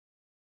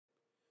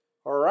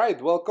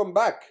Alright, welcome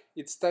back.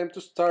 It's time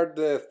to start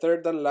the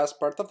third and last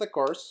part of the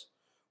course.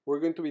 We're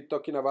going to be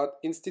talking about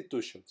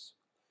institutions.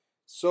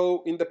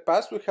 So in the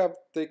past we have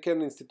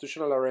taken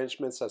institutional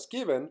arrangements as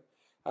given,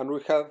 and we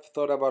have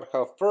thought about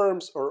how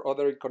firms or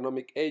other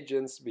economic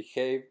agents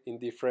behave in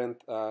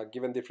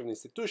given different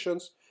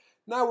institutions.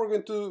 Now we're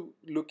going to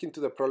look into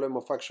the problem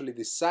of actually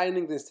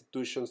designing the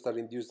institutions that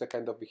induce the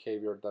kind of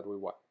behavior that we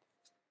want.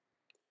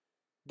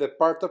 The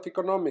part of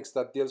economics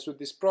that deals with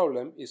this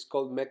problem is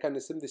called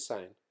mechanism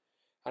design.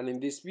 And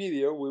in this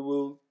video we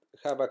will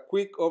have a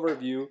quick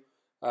overview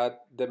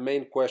at the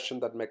main question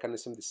that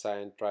mechanism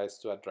design tries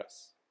to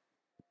address.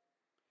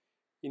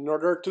 In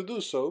order to do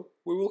so,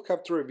 we will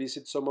have to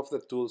revisit some of the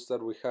tools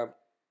that we have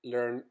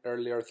learned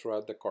earlier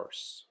throughout the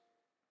course.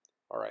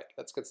 Alright,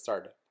 let's get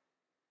started.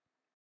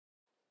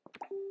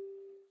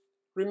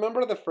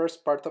 Remember the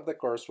first part of the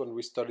course when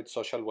we studied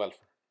social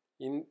welfare.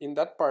 In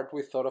that part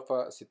we thought of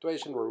a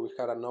situation where we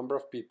had a number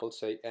of people,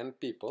 say n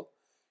people,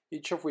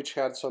 each of which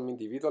had some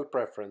individual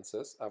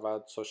preferences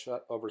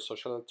over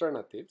social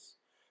alternatives,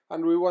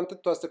 and we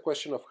wanted to ask the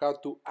question of how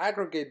to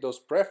aggregate those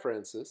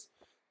preferences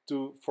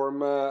to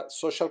form a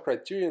social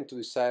criterion to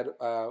decide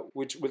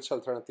which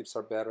alternatives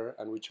are better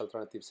and which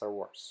alternatives are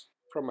worse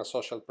from a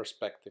social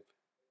perspective.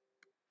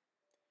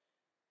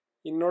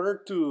 In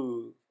order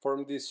to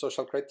form this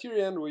social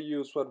criterion, we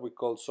use what we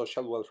call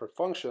social welfare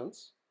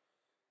functions,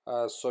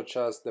 such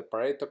as the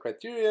Pareto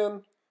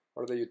criterion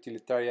or the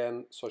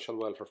utilitarian social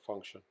welfare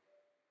function.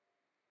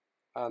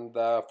 And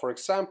for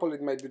example,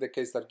 it might be the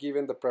case that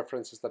given the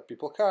preferences that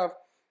people have,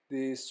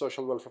 this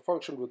social welfare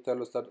function would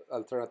tell us that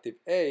alternative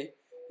A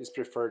is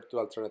preferred to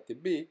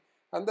alternative B,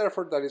 and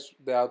therefore that is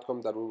the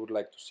outcome that we would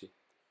like to see.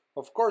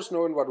 Of course,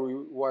 knowing what we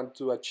want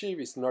to achieve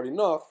is not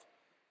enough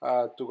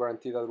to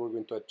guarantee that we're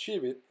going to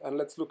achieve it, and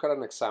let's look at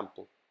an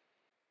example.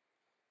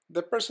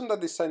 The person that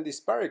designed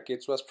these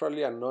barricades was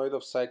probably annoyed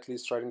of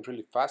cyclists riding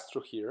really fast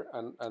through here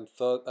and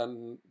thought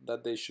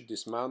that they should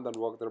dismount and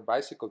walk their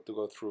bicycle to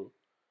go through.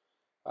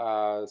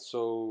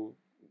 So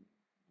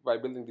by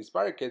building these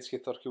barricades, he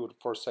thought he would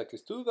force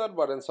cyclists to do that.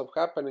 What ends up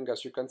happening,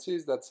 as you can see,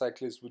 is that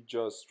cyclists would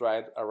just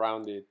ride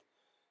around it,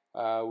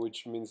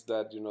 which means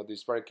that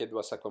this barricade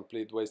was a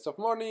complete waste of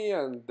money,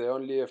 and the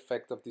only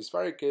effect of this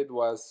barricade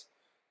was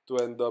to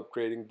end up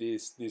creating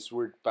this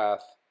weird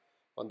path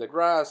on the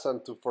grass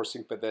and to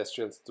forcing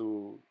pedestrians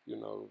to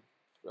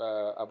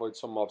avoid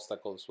some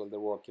obstacles while they're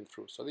walking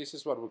through. So this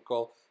is what we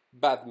call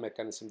bad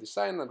mechanism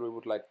design, and we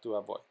would like to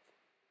avoid.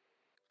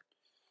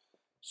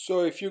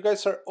 So if you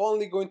guys are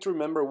only going to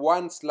remember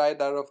one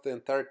slide out of the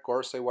entire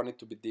course, I want it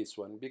to be this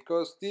one,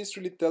 because this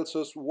really tells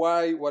us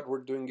why what we're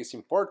doing is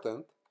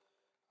important.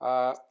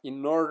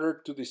 In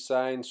order to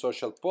design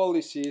social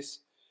policies,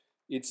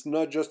 it's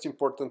not just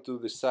important to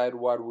decide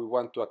what we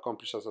want to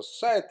accomplish as a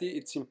society,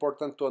 it's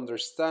important to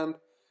understand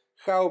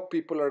how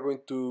people are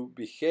going to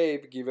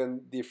behave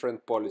given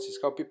different policies,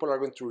 how people are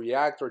going to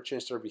react or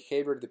change their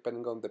behavior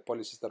depending on the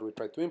policies that we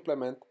try to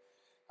implement.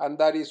 And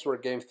that is where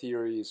game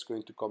theory is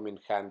going to come in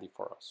handy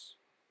for us.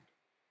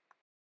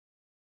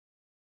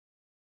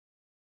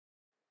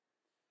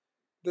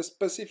 The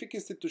specific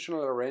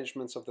institutional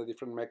arrangements of the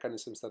different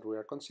mechanisms that we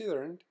are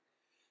considering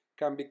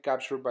can be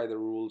captured by the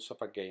rules of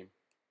a game.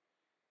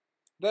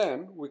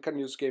 Then we can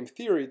use game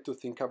theory to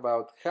think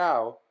about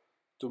how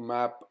to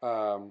map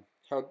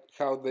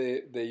how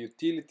the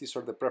utilities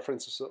or the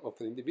preferences of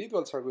the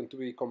individuals are going to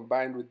be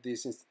combined with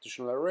these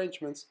institutional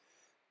arrangements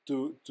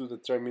to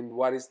determine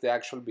what is the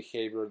actual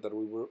behavior that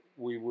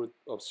we would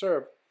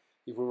observe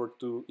if we were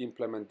to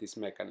implement this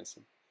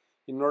mechanism.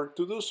 In order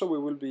to do so, we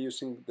will be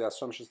using the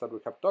assumptions that we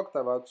have talked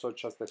about,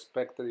 such as the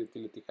expected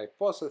utility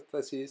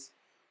hypothesis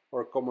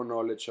or common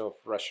knowledge of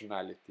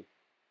rationality.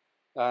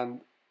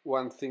 And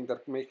one thing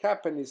that may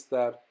happen is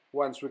that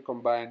once we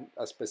combine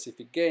a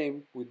specific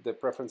game with the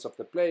preference of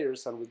the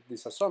players and with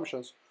these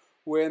assumptions,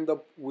 we end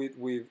up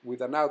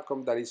with an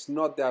outcome that is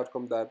not the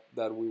outcome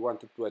that we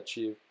wanted to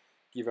achieve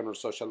given our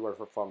social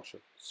welfare function.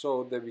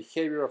 So the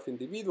behavior of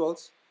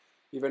individuals,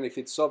 even if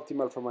it's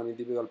optimal from an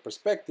individual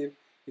perspective,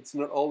 it's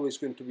not always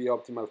going to be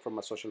optimal from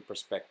a social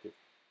perspective.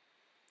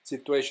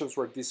 Situations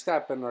where this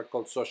happens are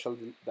called social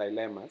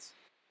dilemmas.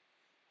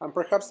 And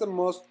perhaps the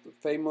most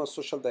famous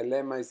social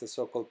dilemma is the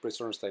so-called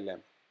prisoner's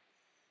dilemma,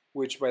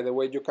 which, by the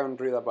way, you can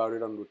read about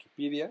it on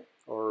Wikipedia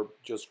or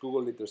just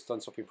Google it, there's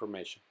tons of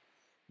information.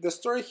 The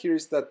story here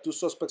is that two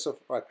suspects of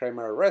a crime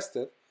are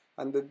arrested,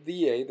 and the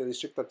DA, the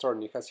district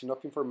attorney, has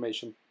enough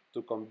information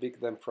to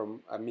convict them from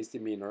a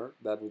misdemeanor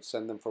that would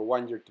send them for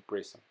 1 year to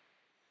prison.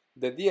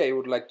 The DA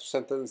would like to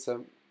sentence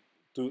them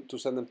to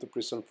send them to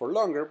prison for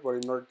longer, but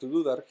in order to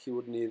do that, he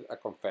would need a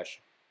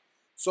confession.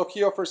 So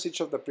he offers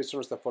each of the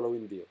prisoners the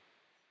following deal.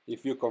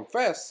 If you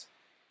confess,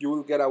 you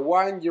will get a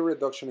 1 year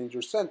reduction in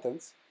your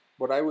sentence,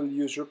 but I will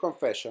use your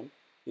confession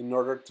in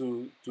order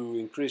to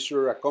increase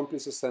your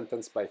accomplice's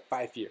sentence by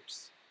 5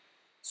 years.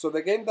 So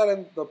the game that I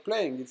end up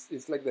playing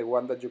is like the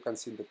one that you can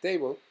see in the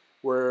table,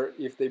 where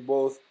if they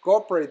both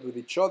cooperate with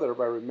each other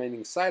by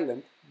remaining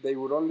silent, they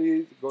would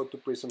only go to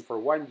prison for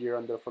 1 year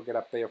and therefore get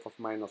a payoff of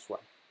 -1.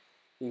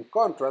 In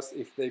contrast,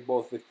 if they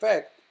both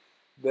defect,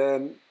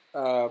 then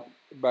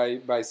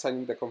by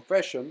signing the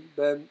confession,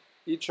 then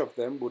each of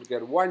them would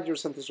get 1 year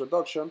sentence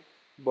reduction,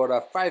 but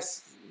a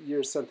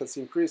 5-year sentence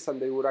increase, and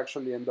they would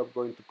actually end up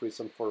going to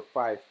prison for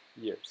 5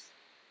 years.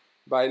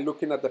 By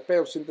looking at the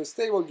payoffs in this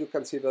table, you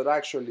can see that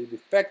actually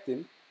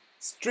defecting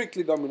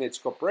strictly dominates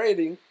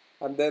cooperating,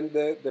 and then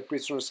the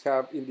prisoners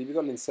have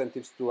individual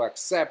incentives to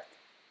accept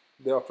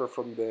the offer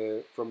from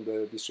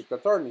the district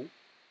attorney.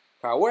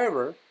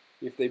 However,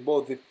 if they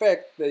both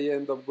defect, they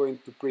end up going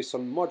to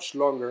prison much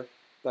longer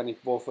than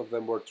if both of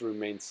them were to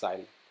remain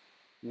silent.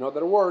 In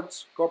other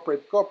words,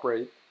 cooperate,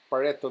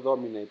 Pareto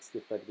dominates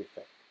defect.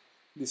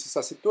 This is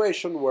a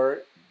situation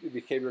where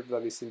behavior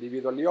that is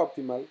individually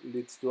optimal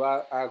leads to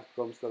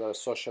outcomes that are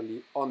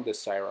socially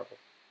undesirable.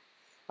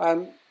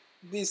 And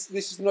this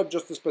is not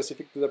just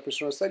specific to the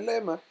prisoner's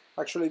dilemma.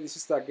 Actually, this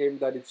is a game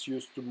that is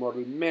used to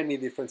model many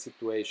different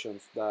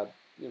situations that,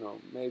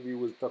 maybe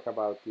we'll talk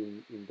about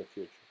in the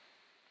future.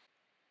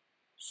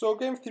 So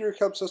game theory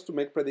helps us to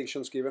make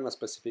predictions given a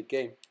specific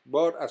game,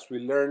 but as we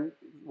learned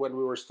when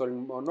we were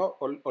studying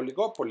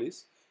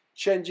oligopolies,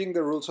 changing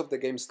the rules of the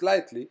game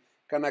slightly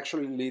can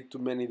actually lead to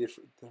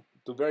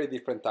very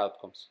different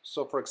outcomes.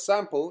 So for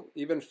example,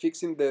 even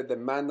fixing the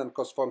demand and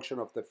cost function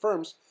of the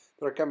firms,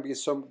 there can be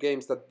some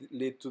games that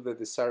lead to the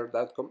desired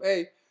outcome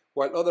A,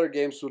 while other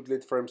games would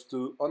lead firms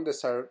to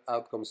undesired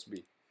outcomes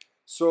B.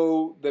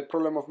 So the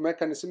problem of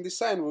mechanism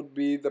design would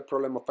be the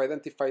problem of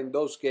identifying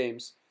those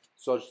games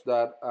such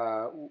that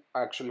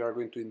actually are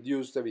going to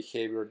induce the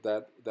behavior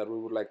that we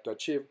would like to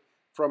achieve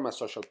from a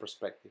social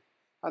perspective.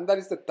 And that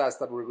is the task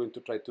that we're going to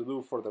try to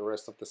do for the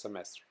rest of the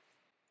semester.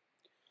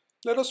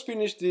 Let us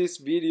finish this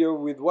video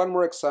with one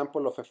more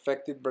example of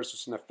effective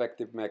versus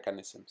ineffective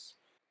mechanisms.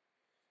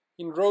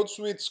 In roads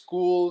with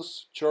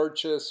schools,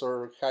 churches,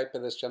 or high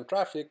pedestrian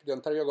traffic, the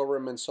Ontario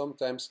government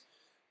sometimes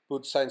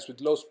puts signs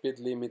with low speed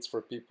limits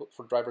for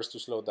drivers to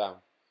slow down.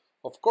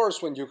 Of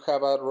course, when you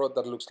have a road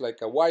that looks like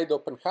a wide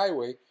open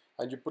highway,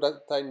 and you put a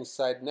tiny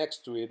sign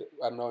next to it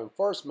and no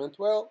enforcement,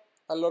 well,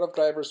 a lot of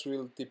drivers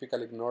will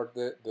typically ignore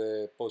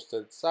the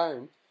posted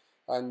sign,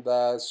 and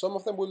some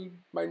of them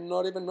might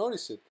not even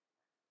notice it.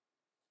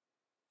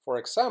 For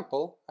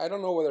example, I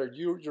don't know whether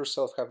you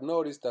yourself have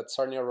noticed that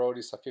Sarnia Road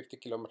is a 50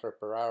 km/h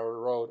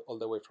road all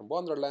the way from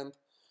Wonderland.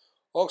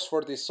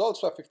 Oxford is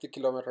also a 50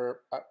 km/h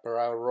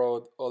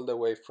road all the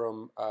way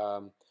from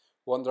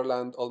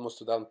Wonderland almost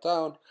to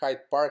downtown.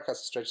 Hyde Park has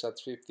a stretch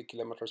that's 50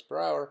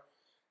 km/h,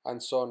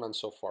 and so on and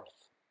so forth.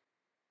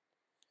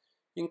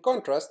 In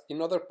contrast,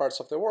 in other parts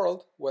of the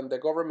world, when the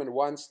government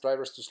wants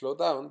drivers to slow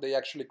down, they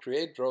actually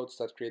create roads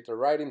that create the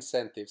right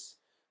incentives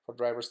for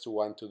drivers to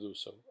want to do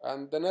so.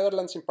 And the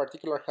Netherlands in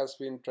particular has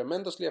been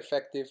tremendously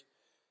effective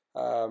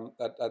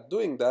at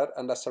doing that,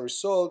 and as a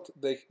result,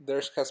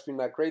 there has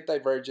been a great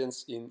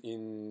divergence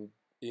in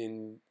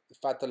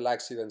fatal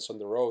accidents on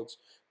the roads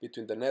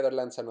between the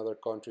Netherlands and other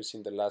countries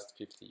in the last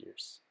 50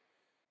 years.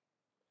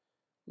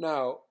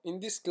 Now, in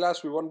this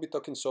class, we won't be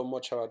talking so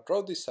much about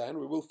road design.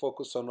 We will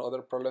focus on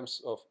other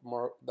problems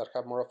that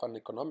have more of an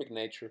economic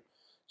nature,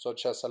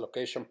 such as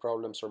allocation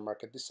problems or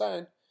market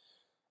design.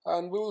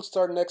 And we will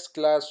start next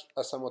class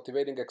as a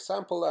motivating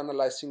example,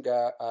 analyzing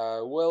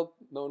a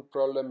well-known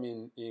problem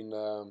in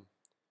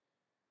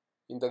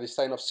the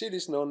design of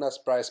cities known as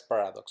price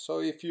paradox. So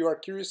if you are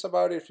curious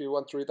about it, if you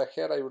want to read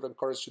ahead, I would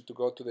encourage you to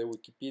go to the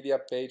Wikipedia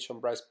page on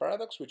price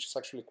paradox, which is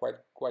actually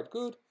quite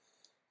good.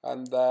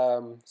 And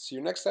see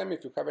you next time.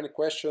 If you have any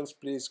questions,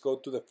 please go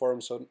to the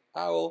forums on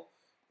OWL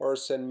or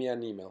send me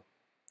an email.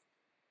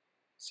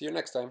 See you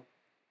next time.